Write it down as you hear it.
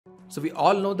So we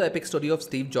all know the epic story of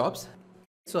Steve Jobs.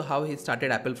 So how he started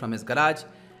Apple from his garage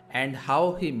and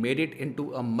how he made it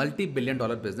into a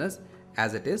multi-billion-dollar business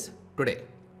as it is today.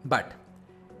 But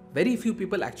very few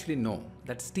people actually know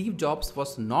that Steve Jobs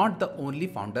was not the only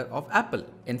founder of Apple.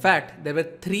 In fact, there were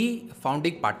three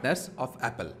founding partners of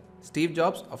Apple. Steve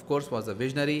Jobs, of course, was a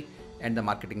visionary and the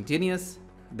marketing genius.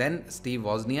 Then Steve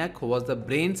Wozniak, who was the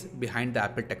brains behind the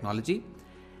Apple technology.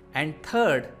 And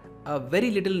third, a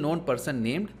very little known person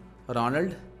named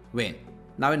Ronald Wayne.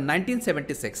 Now in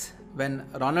 1976, when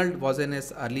Ronald was in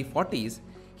his early 40s,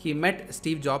 he met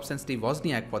Steve Jobs and Steve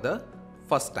Wozniak for the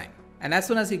first time. And as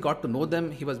soon as he got to know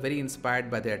them, he was very inspired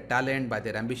by their talent, by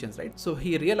their ambitions, right? So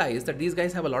he realized that these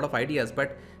guys have a lot of ideas,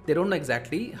 but they don't know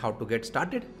exactly how to get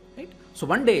started, right? So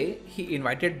one day he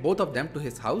invited both of them to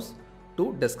his house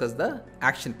to discuss the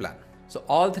action plan. So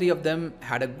all three of them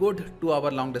had a good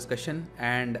 2-hour long discussion,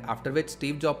 and after which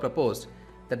Steve Jobs proposed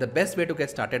that the best way to get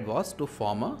started was to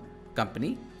form a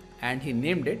company, and he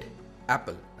named it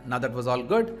Apple. Now that was all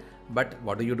good, but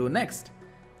what do you do next?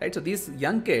 Right, so these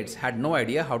young kids had no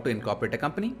idea how to incorporate a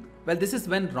company. Well, this is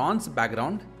when Ron's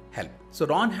background helped. So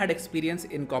Ron had experience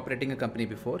incorporating a company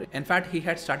before. In fact, he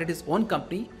had started his own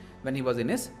company when he was in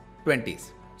his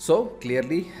 20s. So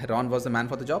clearly Ron was the man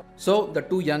for the job. So the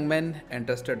two young men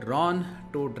entrusted Ron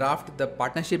to draft the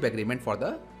partnership agreement for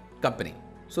the company.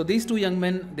 So these two young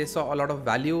men, they saw a lot of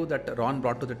value that Ron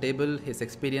brought to the table, his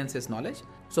experience, his knowledge.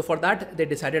 So for that, they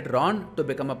decided Ron to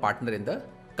become a partner in the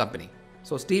company.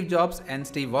 So Steve Jobs and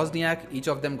Steve Wozniak, each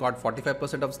of them got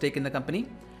 45% of stake in the company,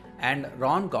 and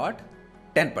Ron got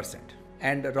 10%.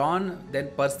 And Ron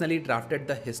then personally drafted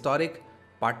the historic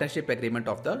partnership agreement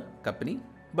of the company.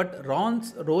 But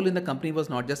Ron's role in the company was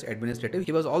not just administrative.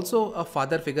 He was also a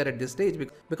father figure at this stage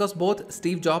because both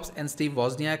Steve Jobs and Steve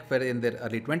Wozniak were in their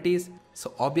early 20s.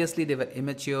 So obviously they were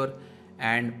immature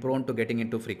and prone to getting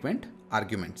into frequent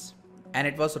arguments. And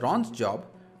it was Ron's job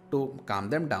to calm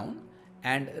them down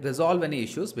and resolve any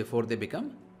issues before they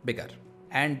become bigger.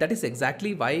 And that is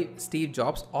exactly why Steve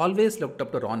Jobs always looked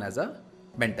up to Ron as a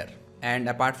mentor. And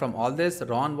apart from all this,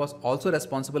 Ron was also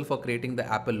responsible for creating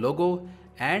the Apple logo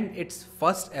and its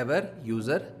first ever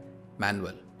user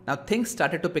manual. Now things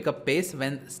started to pick up pace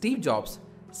when Steve Jobs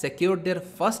secured their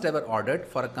first ever order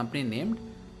for a company named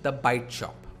the Byte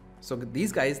Shop. So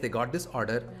these guys, they got this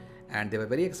order and they were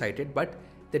very excited, but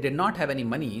they did not have any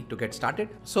money to get started.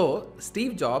 So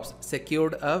Steve Jobs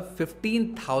secured a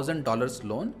 $15,000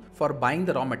 loan for buying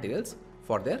the raw materials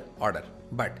for their order.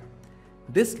 But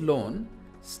this loan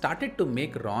started to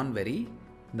make Ron very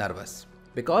nervous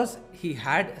because he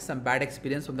had some bad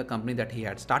experience from the company that he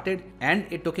had started, and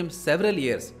it took him several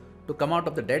years to come out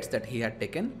of the debts that he had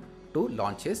taken to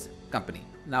launch his company.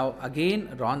 Now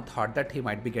again, Ron thought that he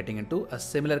might be getting into a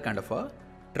similar kind of a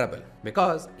trouble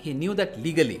because he knew that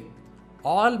legally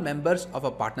all members of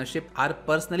a partnership are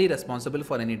personally responsible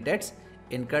for any debts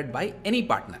incurred by any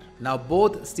partner. Now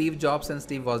both Steve Jobs and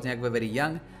Steve Wozniak were very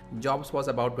young. Jobs was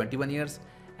about 21 years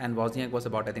and Wozniak was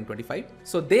about, I think, 25.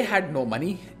 So they had no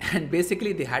money and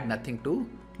basically they had nothing to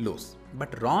lose.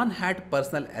 But Ron had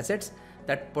personal assets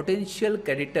that potential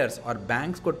creditors or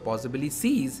banks could possibly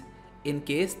seize in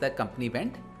case the company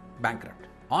went bankrupt.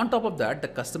 On top of that, the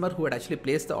customer who had actually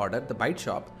placed the order, the Byte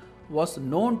Shop, was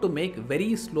known to make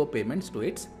very slow payments to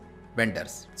its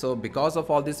vendors. So because of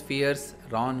all these fears,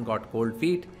 Ron got cold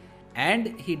feet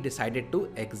and he decided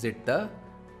to exit the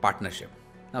partnership.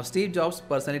 Now Steve Jobs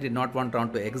personally did not want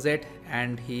Ron to exit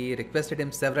and he requested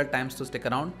him several times to stick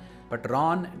around, but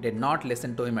Ron did not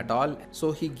listen to him at all.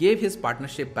 So he gave his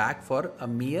partnership back for a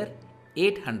mere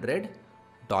 $800.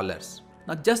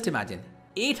 Now just imagine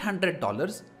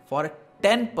 $800 for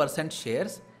 10%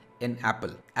 shares in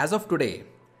Apple. As of today,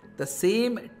 the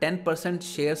same 10%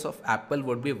 shares of Apple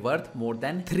would be worth more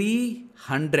than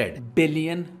 $300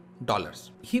 billion.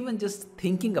 Even just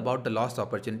thinking about the lost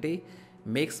opportunity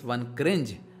makes one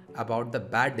cringe about the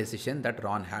bad decision that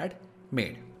Ron had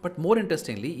made. But more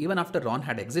interestingly, even after Ron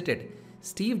had exited,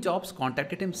 Steve Jobs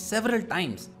contacted him several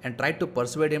times and tried to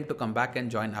persuade him to come back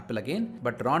and join Apple again,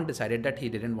 but Ron decided that he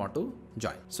didn't want to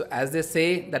join. So as they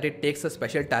say that it takes a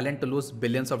special talent to lose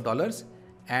billions of dollars,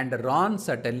 and Ron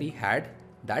certainly had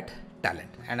that talent.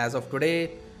 And as of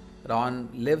today, Ron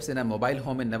lives in a mobile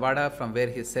home in Nevada from where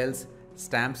he sells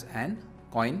stamps and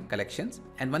coin collections.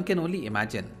 And one can only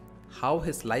imagine how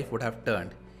his life would have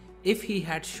turned if he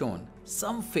had shown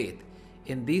some faith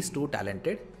in these two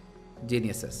talented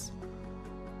geniuses.